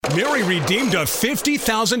Mary redeemed a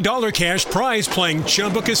 $50,000 cash prize playing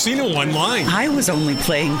Chumba Casino online. I was only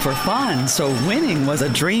playing for fun, so winning was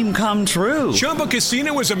a dream come true. Chumba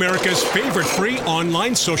Casino is America's favorite free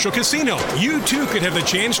online social casino. You too could have the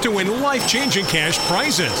chance to win life-changing cash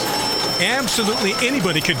prizes. Absolutely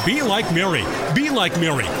anybody could be like Mary. Be like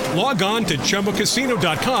Mary. Log on to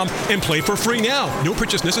ChumbaCasino.com and play for free now. No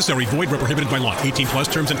purchase necessary. Void where prohibited by law. 18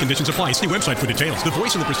 plus terms and conditions apply. See website for details. The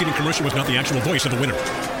voice in the preceding commercial was not the actual voice of the winner.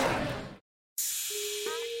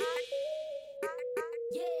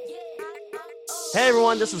 Hey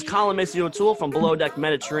everyone, this is Colin Macy O'Toole from Below Deck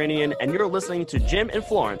Mediterranean, and you're listening to Jim and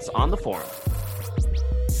Florence on the Forum.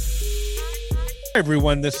 Hi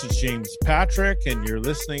everyone, this is James Patrick, and you're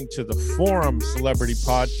listening to the Forum Celebrity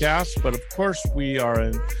Podcast. But of course, we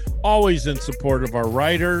are always in support of our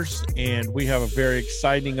writers, and we have a very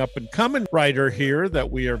exciting up-and-coming writer here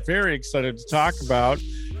that we are very excited to talk about,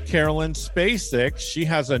 Carolyn Spacek. She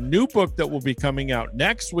has a new book that will be coming out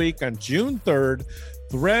next week on June 3rd,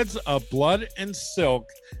 Threads of Blood and Silk,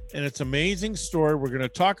 and it's an amazing story. We're going to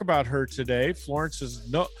talk about her today. Florence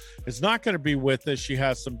is not going to be with us. She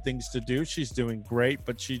has some things to do. She's doing great,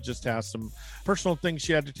 but she just has some personal things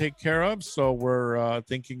she had to take care of, so we're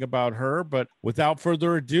thinking about her. But without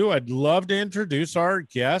further ado, I'd love to introduce our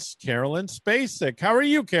guest, Carolyn Spacek. How are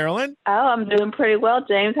you, Carolyn? Oh, I'm doing pretty well,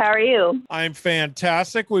 James. How are you? I'm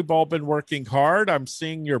fantastic. We've all been working hard. I'm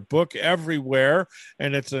seeing your book everywhere,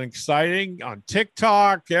 and it's an exciting on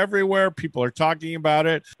TikTok, everywhere. People are talking about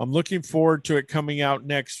it. I'm looking forward to it coming out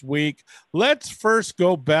next week. Let's first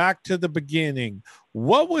go back to the beginning.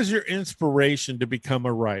 What was your inspiration to become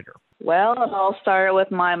a writer? Well, it all started with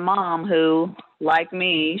my mom, who, like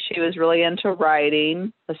me, she was really into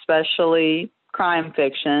writing, especially crime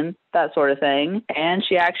fiction, that sort of thing. And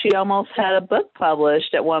she actually almost had a book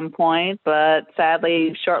published at one point, but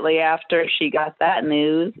sadly, shortly after she got that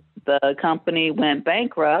news, the company went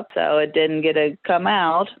bankrupt, so it didn't get to come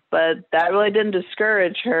out. But that really didn't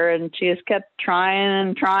discourage her, and she just kept trying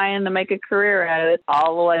and trying to make a career at it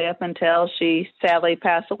all the way up until she sadly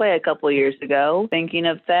passed away a couple of years ago. Thinking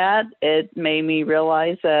of that, it made me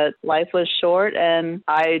realize that life was short, and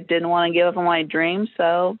I didn't want to give up on my dreams,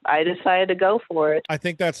 so I decided to go for it. I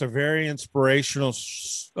think that's a very inspirational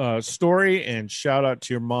story, and shout out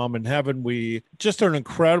to your mom in heaven. We just an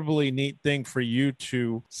incredibly neat thing for you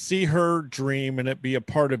to see her dream and it be a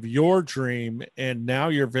part of your dream, and now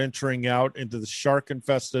you're venturing out into the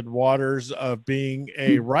shark-infested waters of being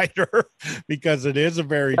a writer because it is a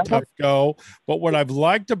very tough go. But what I've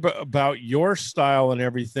liked about your style and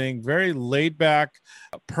everything, very laid-back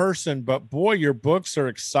person, but boy, your books are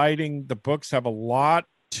exciting. The books have a lot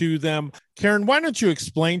to them. Karen, why don't you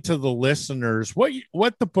explain to the listeners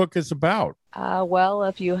what the book is about? Well,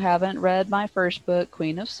 if you haven't read my first book,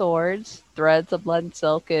 Queen of Swords, Threads of Blood and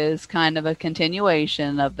Silk is kind of a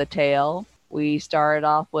continuation of the tale. We started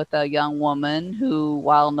off with a young woman who,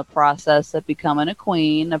 while in the process of becoming a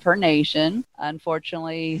queen of her nation,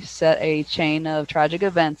 unfortunately set a chain of tragic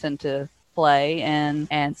events into play,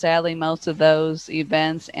 and sadly most of those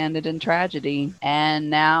events ended in tragedy. And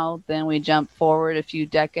now then we jump forward a few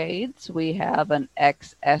decades. We have an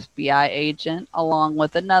ex-FBI agent along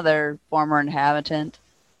with another former inhabitant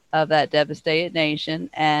of that devastated nation,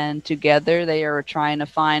 and together they are trying to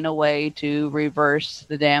find a way to reverse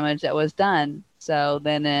the damage that was done. So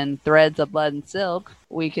then in Threads of Blood and Silk,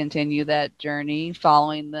 we continue that journey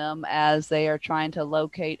following them as they are trying to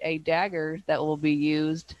locate a dagger that will be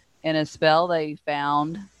used in a spell they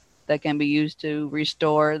found that can be used to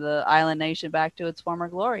restore the island nation back to its former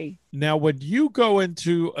glory. Now, when you go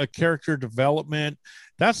into a character development,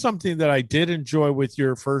 that's something that I did enjoy with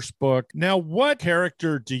your first book. Now, what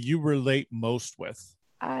character do you relate most with?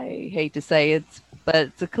 I hate to say it's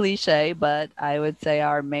a cliche, but I would say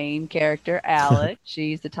our main character, Alec.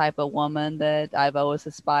 She's the type of woman that I've always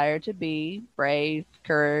aspired to be: brave,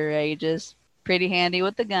 courageous, pretty handy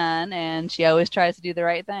with the gun, and she always tries to do the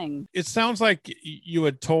right thing. It sounds like you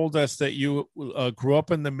had told us that you grew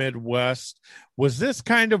up in the Midwest. Was this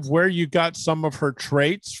kind of where you got some of her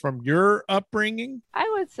traits from your upbringing? I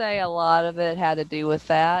would say a lot of it had to do with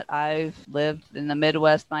that. I've lived in the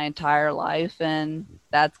Midwest my entire life, and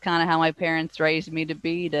that's kind of how my parents raised me to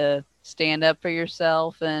be, to stand up for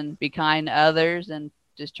yourself and be kind to others and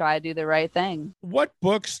just try to do the right thing. What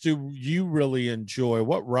books do you really enjoy?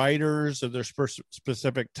 What writers? Are there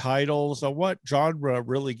specific titles? Or what genre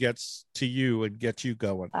really gets to you and gets you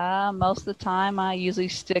going? Most of the time, I usually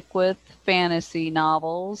stick with fantasy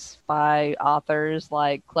novels by authors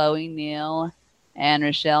like Chloe Neal and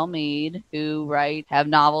Rochelle Mead, who have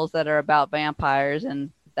novels that are about vampires,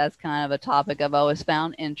 and that's kind of a topic I've always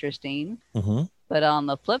found interesting. Mm-hmm. But on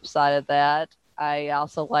the flip side of that, I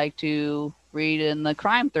also like to read in the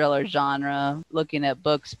crime thriller genre, looking at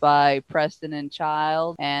books by Preston and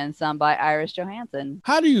Child and some by Iris Johansson.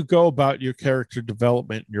 How do you go about your character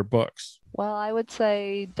development in your books? Well, I would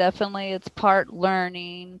say definitely it's part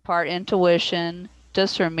learning, part intuition.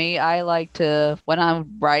 Just for me, I like to, when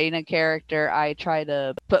I'm writing a character, I try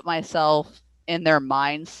to put myself in their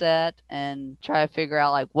mindset and try to figure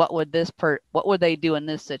out like what would they do in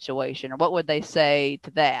this situation, or what would they say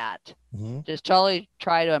to that. Just totally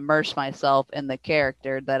try to immerse myself in the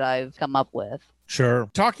character that I've come up with. Sure.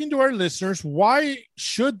 Talking to our listeners, why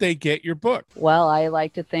should they get your book? Well, I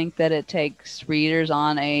like to think that it takes readers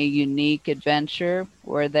on a unique adventure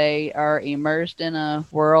where they are immersed in a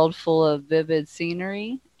world full of vivid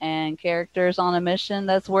scenery and characters on a mission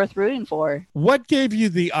that's worth rooting for. What gave you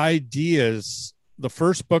the ideas? The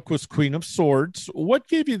first book was Queen of Swords. What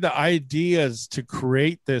gave you the ideas to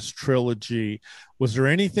create this trilogy? Was there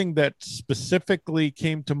anything that specifically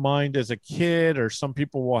came to mind as a kid, or some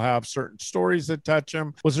people will have certain stories that touch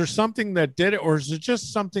them? Was there something that did it, or is it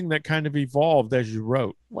just something that kind of evolved as you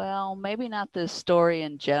wrote? Well, maybe not this story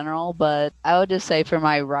in general, but I would just say for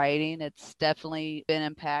my writing, it's definitely been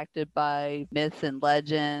impacted by myths and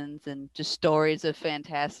legends and just stories of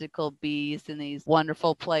fantastical beasts in these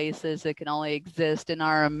wonderful places that can only exist in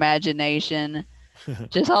our imagination.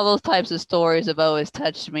 Just all those types of stories have always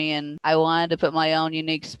touched me, and I wanted to put my own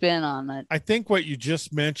unique spin on it. I think what you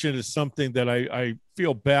just mentioned is something that I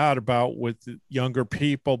feel bad about with younger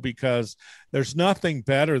people, because there's nothing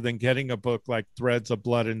better than getting a book like Threads of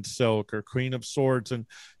Blood and Silk or Queen of Swords and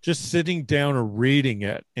just sitting down and reading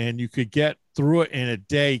it, and you could get through it in a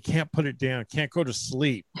day. You can't put it down, can't go to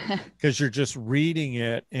sleep because you're just reading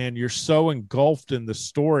it and you're so engulfed in the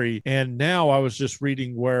story. And now I was just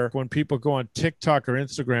reading where when people go on TikTok or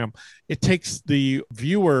Instagram, it takes the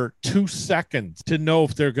viewer 2 seconds to know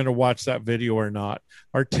if they're going to watch that video or not.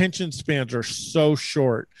 Our attention spans are so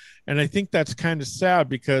short. And I think that's kind of sad,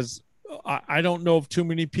 because I don't know of too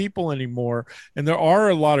many people anymore, and there are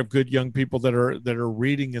a lot of good young people that are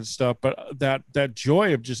reading and stuff, but that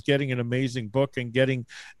joy of just getting an amazing book and getting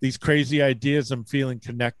these crazy ideas and feeling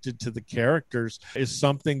connected to the characters is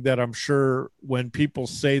something that I'm sure when people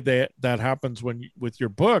say that happens with your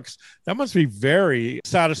books, that must be very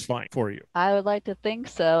satisfying for you. I would like to think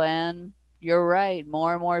so, and you're right.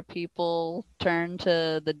 More and more people turn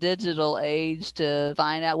to the digital age to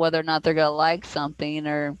find out whether or not they're going to like something,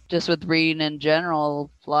 or just with reading in general,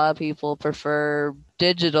 a lot of people prefer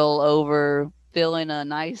digital over feeling a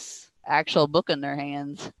nice actual book in their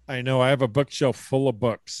hands. I know. I have a bookshelf full of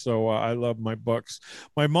books, so I love my books.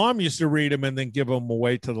 My mom used to read them and then give them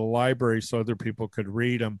away to the library so other people could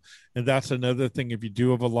read them. And that's another thing. If you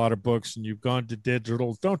do have a lot of books and you've gone to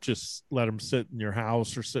digital, don't just let them sit in your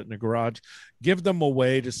house or sit in a garage. Give them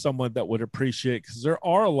away to someone that would appreciate, because there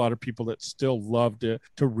are a lot of people that still love to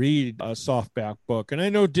read a softback book. And I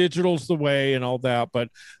know digital's the way and all that, but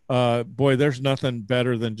boy, there's nothing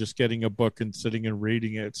better than just getting a book and sitting and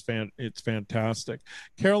reading it. It's fantastic.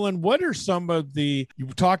 Carolyn, what are you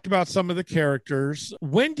talked about some of the characters.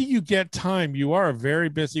 When do you get time? You are a very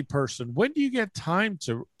busy person. When do you get time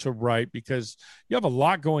to write? Because you have a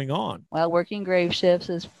lot going on. Well, working grave shifts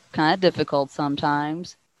is kind of difficult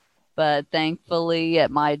sometimes, but thankfully at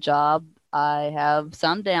my job, I have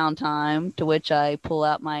some downtime to which I pull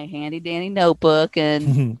out my handy dandy notebook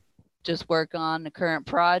and just work on the current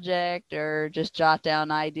project or just jot down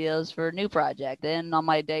ideas for a new project. Then on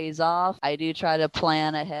my days off, I do try to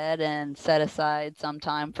plan ahead and set aside some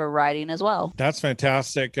time for writing as well. That's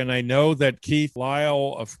fantastic. And I know that Keith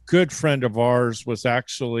Lyle, a good friend of ours, was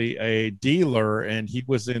actually a dealer, and he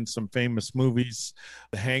was in some famous movies,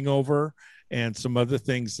 The Hangover and some other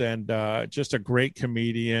things, and just a great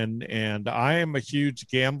comedian. And I am a huge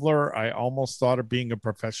gambler. I almost thought of being a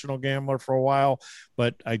professional gambler for a while,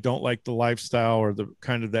 but I don't like the lifestyle or the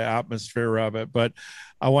kind of the atmosphere of it. But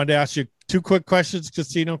I wanted to ask you 2 quick questions,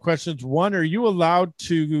 casino questions. One, are you allowed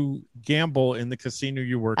to gamble in the casino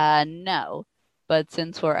you work? No, but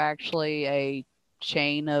since we're actually a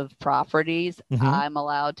chain of properties, I'm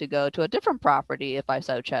allowed to go to a different property if I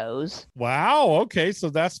so chose. Wow. Okay.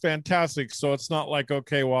 So that's fantastic. So it's not like,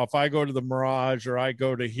 okay, well, if I go to the Mirage or I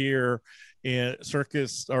go to here in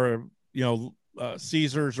Circus or,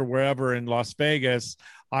 Caesars or wherever in Las Vegas,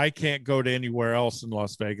 I can't go to anywhere else in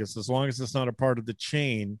Las Vegas. As long as it's not a part of the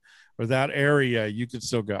chain or that area, you can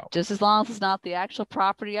still go. Just as long as it's not the actual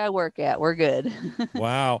property I work at, we're good.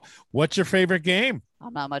 Wow. What's your favorite game?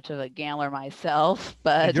 I'm not much of a gambler myself,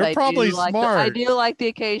 but You're probably I smart. do like the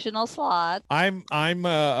occasional slot. I'm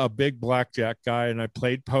a big blackjack guy, and I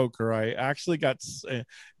played poker. I actually got in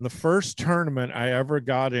the first tournament I ever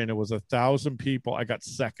got in. It was 1,000 people. I got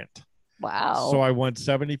second. Wow. So I won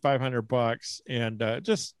 $7,500 and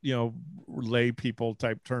just, lay people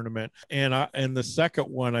type tournament. And the second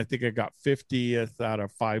one, I think I got 50th out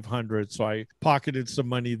of 500. So I pocketed some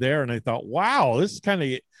money there, and I thought, wow, this is kind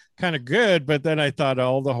of good. But then I thought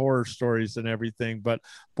all the horror stories and everything. But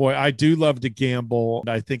boy, I do love to gamble.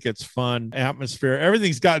 I think it's fun atmosphere.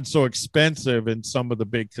 Everything's gotten so expensive in some of the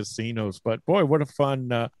big casinos, but boy, what a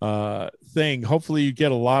fun thing. Hopefully you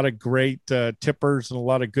get a lot of great tippers and a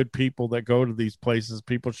lot of good people that go to these places.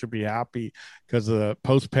 People should be happy because of the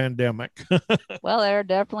post-pandemic. Well, there are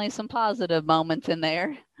definitely some positive moments in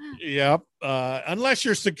there. Yep. Unless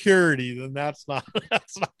you're security, then that's not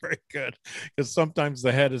very good, because sometimes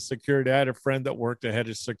the head of security, I had a friend that worked a head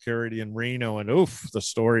of security in Reno, and oof, the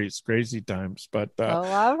stories, crazy times. But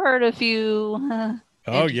I've heard a few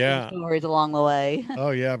stories along the way. Oh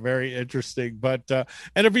yeah, very interesting. But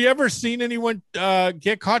and have you ever seen anyone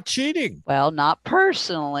get caught cheating? Well, not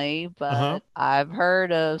personally, but I've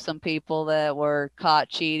heard of some people that were caught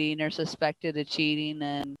cheating or suspected of cheating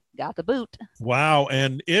and got the boot. Wow.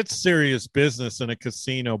 And it's serious business in a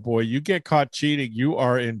casino. Boy, you get caught cheating, you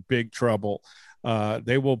are in big trouble.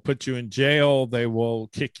 They will put you in jail. They will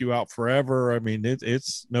kick you out forever. I mean,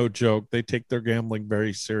 it's no joke. They take their gambling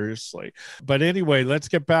very seriously. But anyway, let's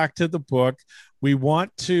get back to the book. We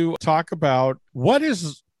want to talk about what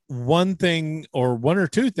is one thing or one or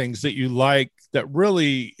two things that you like that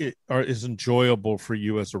really is enjoyable for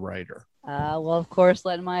you as a writer. Well, of course,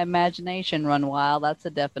 letting my imagination run wild, that's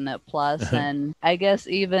a definite plus. And I guess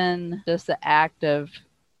even just the act of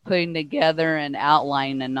putting together and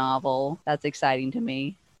outlining a novel, that's exciting to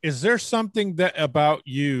me. Is there something that about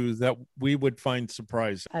you that we would find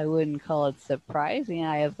surprising? I wouldn't call it surprising.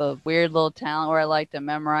 I have a weird little talent where I like to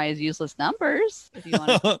memorize useless numbers. If you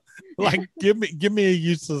want to, like, give me a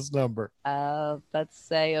useless number. Let's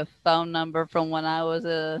say a phone number from when I was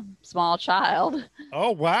a small child. Oh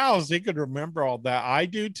wow, so you could remember all that. I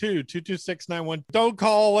do too. 22691. Don't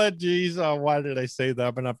call it. Geez, why did I say that?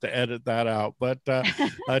 I'm gonna have to edit that out. But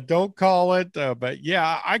don't call it. But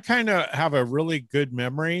yeah, I kind of have a really good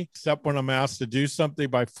memory, except when I'm asked to do something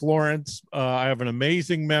by Florence. I have an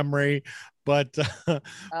amazing memory, but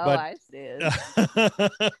I did.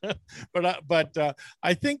 but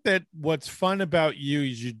I think that what's fun about you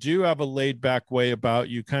is you do have a laid back way about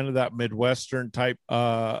you, kind of that Midwestern type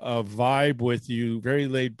of vibe with you, very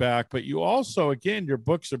laid back. But you also, again, your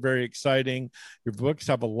books are very exciting. Your books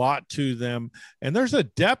have a lot to them, and there's a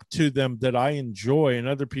depth to them that I enjoy, and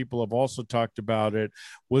other people have also talked about it.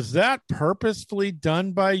 Was that purposefully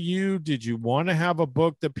done by you? Did you want to have a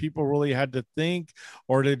book that people really had to think,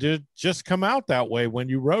 or did it just come out that way when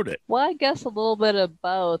you wrote it? Well, I guess a little bit of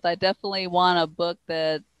both. I definitely want a book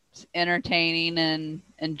that's entertaining and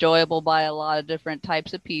enjoyable by a lot of different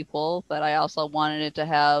types of people, but I also wanted it to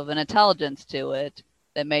have an intelligence to it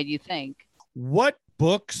that made you think. What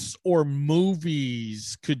books or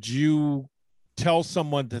movies could you tell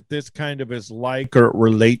someone that this kind of is like or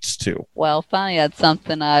relates to? Well, funny, that's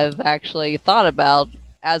something I've actually thought about.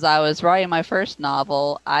 As I was writing my first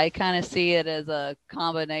novel, I kind of see it as a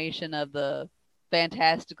combination of the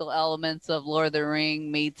fantastical elements of Lord of the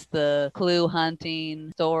Rings meets the clue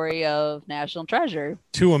hunting story of National Treasure.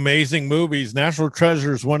 Two amazing movies. National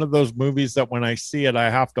Treasure is one of those movies that when I see it, I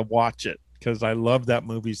have to watch it because I love that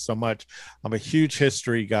movie so much. I'm a huge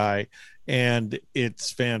history guy, and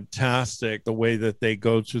it's fantastic the way that they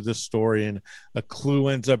go through the story, and a clue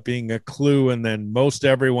ends up being a clue, and then most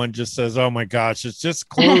everyone just says, oh my gosh, it's just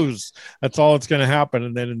clues. That's all it's going to happen.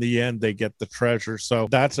 And then in the end, they get the treasure. So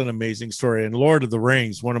that's an amazing story. And Lord of the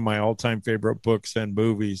Rings, one of my all-time favorite books and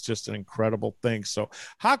movies, just an incredible thing. So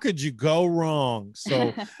how could you go wrong?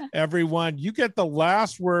 So everyone, you get the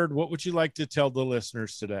last word. What would you like to tell the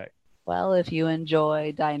listeners today? Well, if you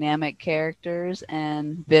enjoy dynamic characters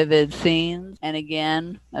and vivid scenes, and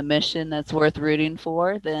again, a mission that's worth rooting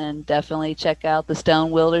for, then definitely check out the Stone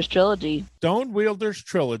Wielders trilogy. Stone Wielders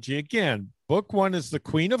trilogy. Again, book one is The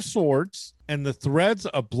Queen of Swords, and The Threads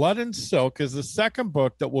of Blood and Silk is the second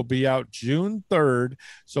book that will be out June 3rd.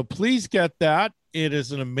 So please get that. It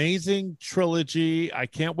is an amazing trilogy. I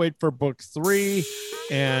can't wait for book 3.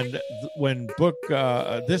 And when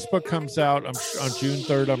this book comes out on June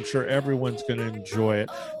 3rd, I'm sure everyone's going to enjoy it.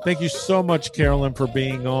 Thank you so much, Carolyn, for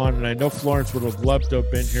being on. And I know Florence would have loved to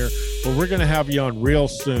have been here, but we're going to have you on real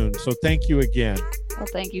soon. So thank you again. Well,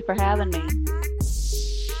 thank you for having me.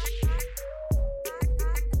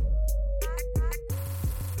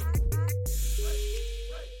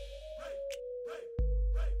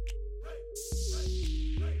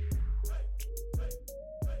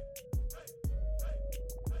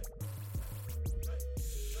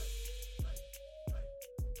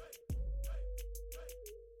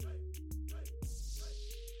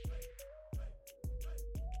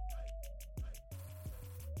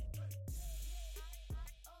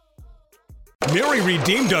 Mary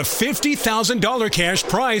redeemed a $50,000 cash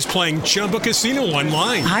prize playing Chumba Casino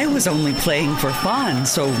online. I was only playing for fun,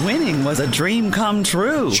 so winning was a dream come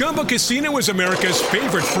true. Chumba Casino is America's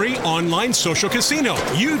favorite free online social casino.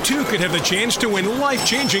 You too could have the chance to win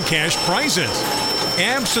life-changing cash prizes.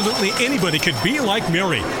 Absolutely anybody could be like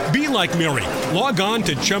Mary. Be like Mary. Log on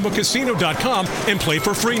to ChumbaCasino.com and play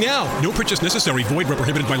for free now. No purchase necessary. Void where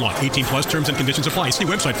prohibited by law. 18 plus terms and conditions apply. See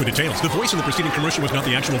website for details. The voice in the preceding commercial was not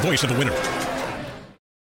the actual voice of the winner.